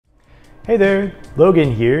Hey there,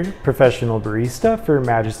 Logan here, professional barista for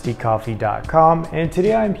MajestyCoffee.com, and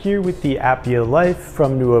today I'm here with the Appia Life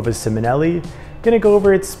from Nuova Simonelli. Gonna go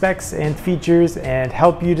over its specs and features and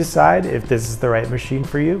help you decide if this is the right machine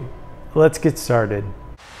for you. Let's get started.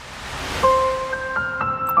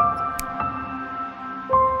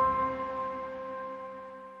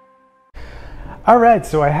 Alright,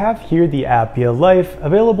 so I have here the Appia Life,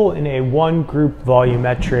 available in a one-group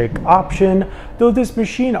volumetric option, though this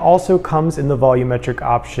machine also comes in the volumetric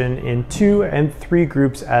option in 2 and 3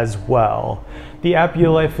 groups as well. The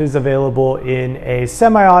Appia Life is available in a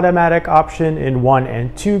semi-automatic option in 1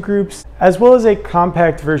 and 2 groups, as well as a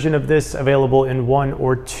compact version of this available in 1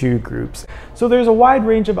 or 2 groups. So there's a wide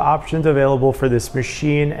range of options available for this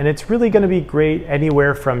machine, and it's really going to be great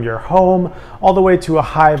anywhere from your home all the way to a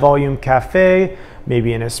high volume cafe,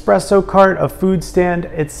 maybe an espresso cart, a food stand,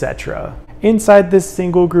 etc. Inside this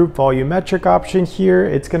single group volumetric option here,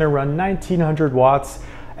 it's going to run 1900 watts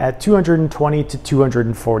at 220 to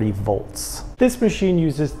 240 volts. This machine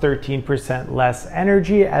uses 13% less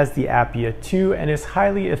energy as the Appia 2 and is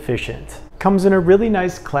highly efficient. Comes in a really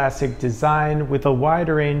nice classic design with a wide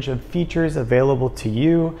range of features available to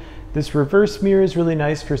you. This reverse mirror is really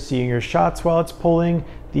nice for seeing your shots while it's pulling.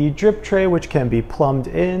 The drip tray, which can be plumbed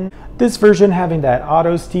in. This version having that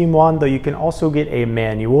auto steam wand, though you can also get a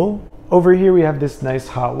manual. Over here we have this nice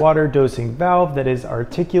hot water dosing valve that is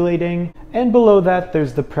articulating, and below that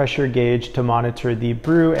there's the pressure gauge to monitor the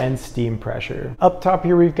brew and steam pressure. Up top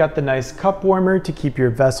here we've got the nice cup warmer to keep your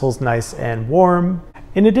vessels nice and warm.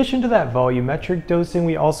 In addition to that volumetric dosing,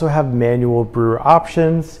 we also have manual brew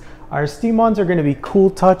options. Our steam wands are going to be cool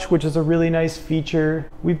touch, which is a really nice feature.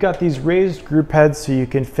 We've got these raised group heads so you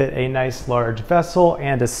can fit a nice large vessel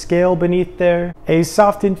and a scale beneath there. A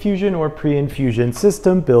soft infusion or pre-infusion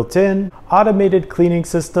system built in. Automated cleaning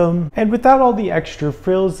system. And without all the extra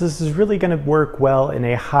frills, this is really going to work well in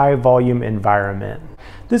a high volume environment.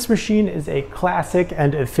 This machine is a classic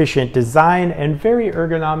and efficient design and very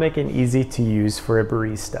ergonomic and easy to use for a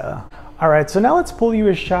barista. Alright, so now let's pull you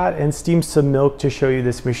a shot and steam some milk to show you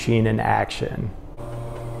this machine in action.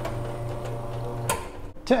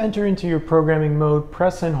 To enter into your programming mode,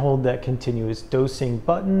 press and hold that continuous dosing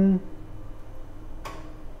button.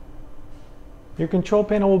 Your control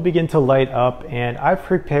panel will begin to light up, and I've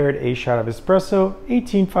prepared a shot of espresso,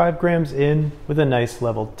 18.5 grams in, with a nice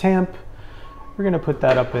level tamp. We're going to put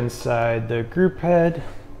that up inside the group head,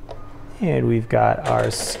 and we've got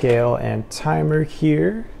our scale and timer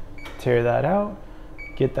here. Tear that out,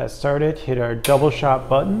 get that started, hit our double shot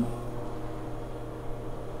button.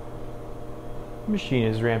 Machine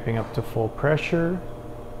is ramping up to full pressure.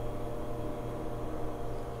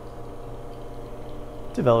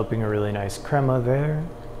 Developing a really nice crema there.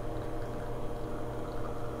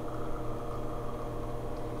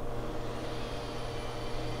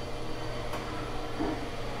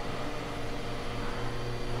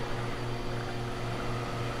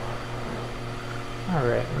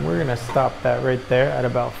 Alright, and we're going to stop that right there at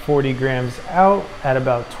about 40 grams out at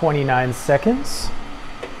about 29 seconds.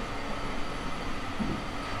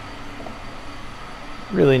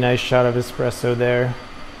 Really nice shot of espresso there.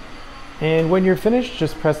 And when you're finished,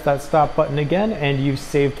 just press that stop button again and you've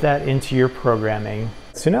saved that into your programming.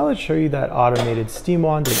 So now let's show you that automated steam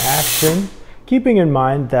wand in action. Keeping in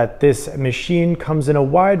mind that this machine comes in a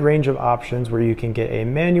wide range of options where you can get a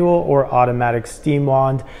manual or automatic steam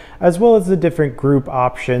wand, as well as the different group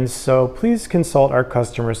options, so please consult our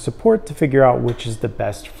customer support to figure out which is the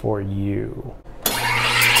best for you.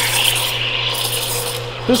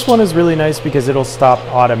 This one is really nice because it'll stop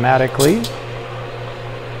automatically.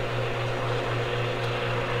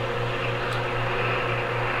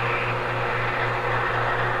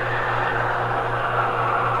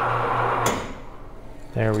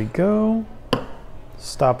 There we go.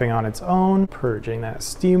 Stopping on its own, purging that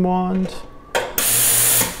steam wand.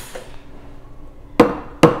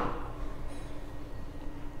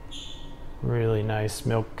 Really nice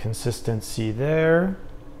milk consistency there.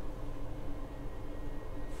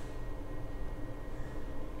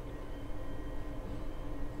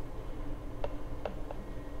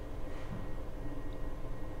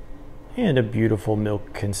 And a beautiful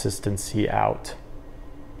milk consistency out.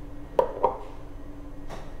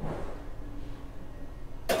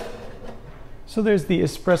 So there's the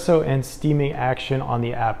espresso and steaming action on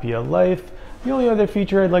the Appia Life. The only other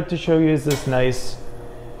feature I'd like to show you is this nice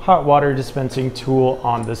hot water dispensing tool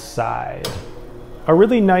on the side. A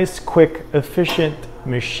really nice, quick, efficient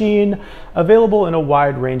machine available in a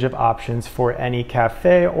wide range of options for any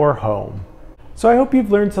cafe or home. So I hope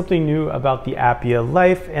you've learned something new about the Appia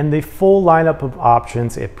Life and the full lineup of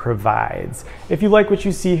options it provides. If you like what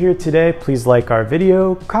you see here today, please like our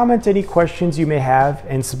video, comment any questions you may have,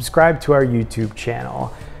 and subscribe to our YouTube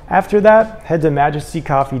channel. After that, head to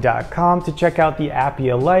majestycoffee.com to check out the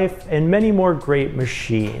Appia Life and many more great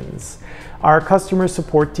machines. Our customer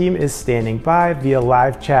support team is standing by via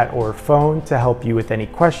live chat or phone to help you with any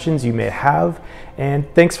questions you may have.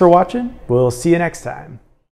 And thanks for watching. We'll see you next time.